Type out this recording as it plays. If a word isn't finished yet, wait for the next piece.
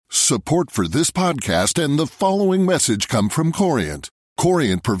Support for this podcast and the following message come from Corient.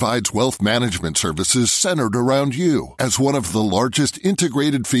 Corient provides wealth management services centered around you. As one of the largest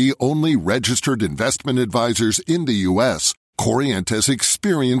integrated fee-only registered investment advisors in the U.S., Corient has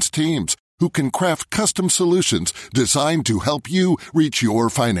experienced teams who can craft custom solutions designed to help you reach your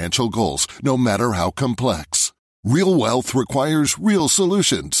financial goals, no matter how complex. Real wealth requires real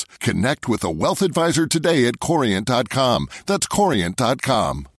solutions. Connect with a wealth advisor today at Corient.com. That's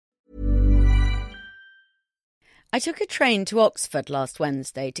Corient.com. I took a train to Oxford last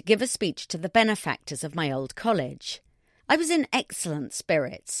Wednesday to give a speech to the benefactors of my old college. I was in excellent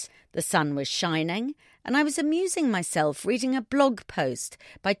spirits. The sun was shining, and I was amusing myself reading a blog post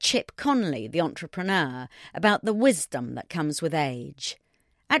by Chip Conley, the entrepreneur, about the wisdom that comes with age.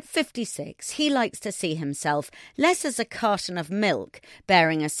 At 56, he likes to see himself less as a carton of milk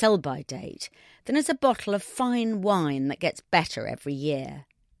bearing a sell-by date than as a bottle of fine wine that gets better every year.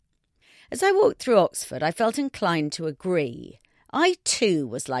 As I walked through Oxford, I felt inclined to agree. I too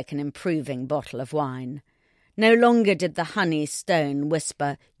was like an improving bottle of wine. No longer did the honey stone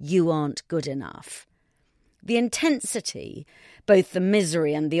whisper, "You aren't good enough." The intensity, both the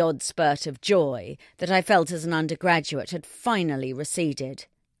misery and the odd spurt of joy, that I felt as an undergraduate had finally receded.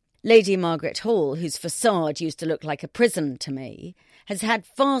 Lady Margaret Hall, whose facade used to look like a prison to me, has had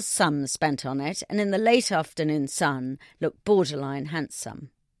vast sums spent on it and in the late afternoon sun looked borderline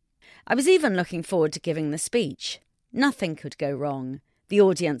handsome. I was even looking forward to giving the speech. Nothing could go wrong. The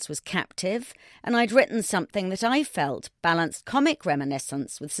audience was captive, and I'd written something that I felt balanced comic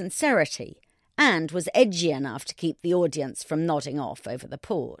reminiscence with sincerity and was edgy enough to keep the audience from nodding off over the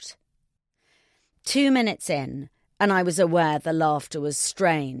port. 2 minutes in, and I was aware the laughter was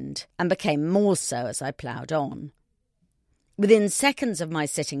strained and became more so as I ploughed on. Within seconds of my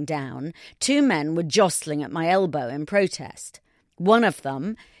sitting down, 2 men were jostling at my elbow in protest. One of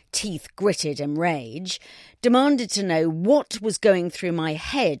them, teeth gritted in rage, demanded to know what was going through my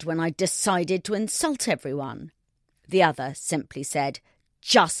head when I decided to insult everyone. The other simply said,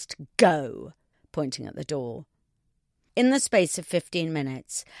 "Just go," pointing at the door. In the space of 15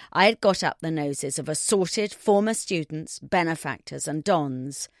 minutes, I had got up the noses of assorted former students, benefactors and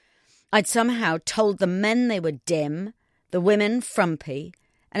dons. I'd somehow told the men they were dim, the women frumpy,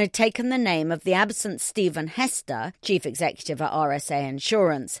 and had taken the name of the absent Stephen Hester, chief executive at RSA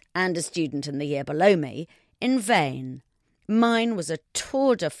Insurance and a student in the year below me, in vain. Mine was a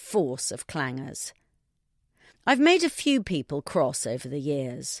tour de force of clangers. I've made a few people cross over the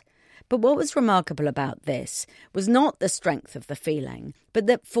years, but what was remarkable about this was not the strength of the feeling, but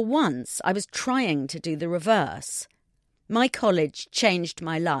that for once I was trying to do the reverse. My college changed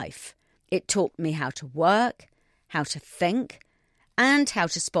my life. It taught me how to work, how to think, and how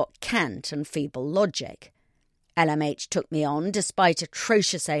to spot cant and feeble logic. LMH took me on despite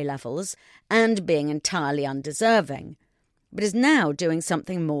atrocious A-levels and being entirely undeserving, but is now doing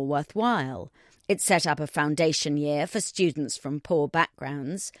something more worthwhile. It set up a foundation year for students from poor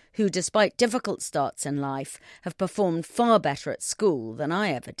backgrounds who, despite difficult starts in life, have performed far better at school than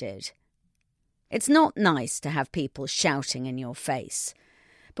I ever did. It's not nice to have people shouting in your face,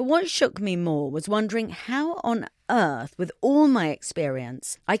 but what shook me more was wondering how on earth, with all my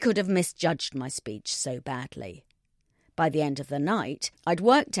experience, I could have misjudged my speech so badly. By the end of the night, I'd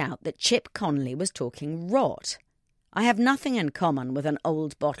worked out that Chip Conley was talking rot. I have nothing in common with an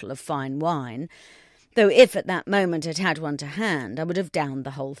old bottle of fine wine, though if at that moment I'd had one to hand, I would have downed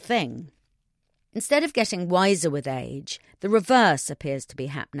the whole thing. Instead of getting wiser with age, the reverse appears to be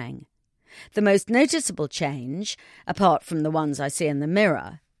happening. The most noticeable change, apart from the ones I see in the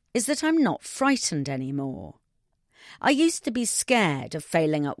mirror, is that I'm not frightened anymore. I used to be scared of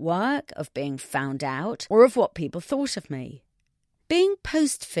failing at work, of being found out, or of what people thought of me. Being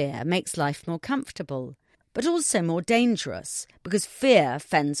post-fear makes life more comfortable, but also more dangerous, because fear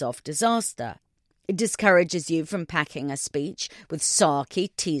fends off disaster. It discourages you from packing a speech with sarky,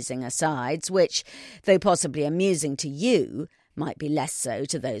 teasing asides, which, though possibly amusing to you, might be less so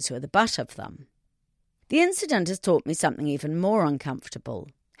to those who are the butt of them. The incident has taught me something even more uncomfortable,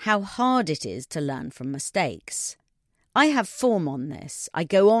 how hard it is to learn from mistakes. I have form on this. I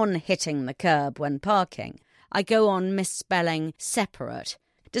go on hitting the curb when parking. I go on misspelling separate,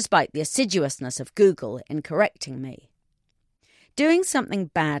 despite the assiduousness of Google in correcting me. Doing something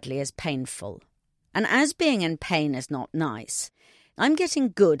badly is painful, and as being in pain is not nice, I'm getting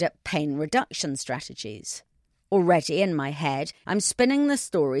good at pain reduction strategies. Already in my head, I'm spinning the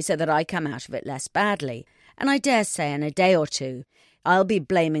story so that I come out of it less badly, and I dare say in a day or two, I'll be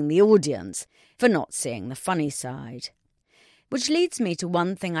blaming the audience for not seeing the funny side. Which leads me to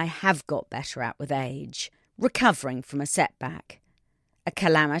one thing I have got better at with age, recovering from a setback. A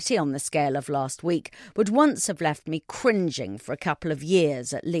calamity on the scale of last week would once have left me cringing for a couple of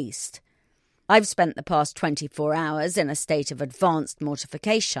years at least. I've spent the past 24 hours in a state of advanced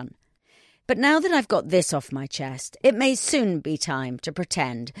mortification. But now that I've got this off my chest, it may soon be time to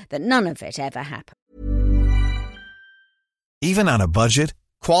pretend that none of it ever happened. Even on a budget,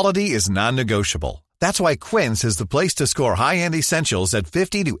 quality is non-negotiable. That's why Quince is the place to score high-end essentials at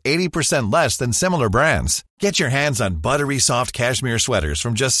 50 to 80% less than similar brands. Get your hands on buttery soft cashmere sweaters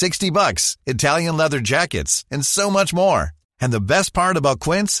from just $60, Italian leather jackets, and so much more. And the best part about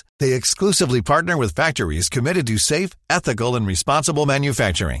Quince, they exclusively partner with factories committed to safe, ethical, and responsible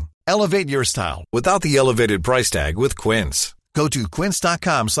manufacturing. Elevate your style without the elevated price tag with Quince. Go to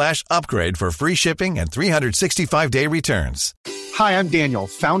quince.com/upgrade for free shipping and 365-day returns. Hi, I'm Daniel,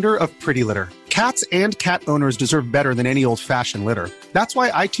 founder of Pretty Litter. Cats and cat owners deserve better than any old-fashioned litter. That's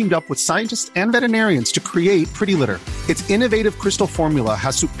why I teamed up with scientists and veterinarians to create Pretty Litter. Its innovative crystal formula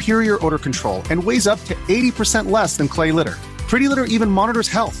has superior odor control and weighs up to 80% less than clay litter. Pretty Litter even monitors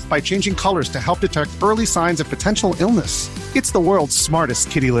health by changing colors to help detect early signs of potential illness. It's the world's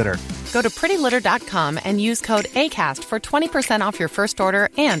smartest kitty litter. Go to prettylitter.com and use code ACAST for 20% off your first order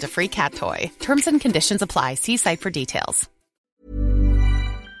and a free cat toy. Terms and conditions apply. See site for details.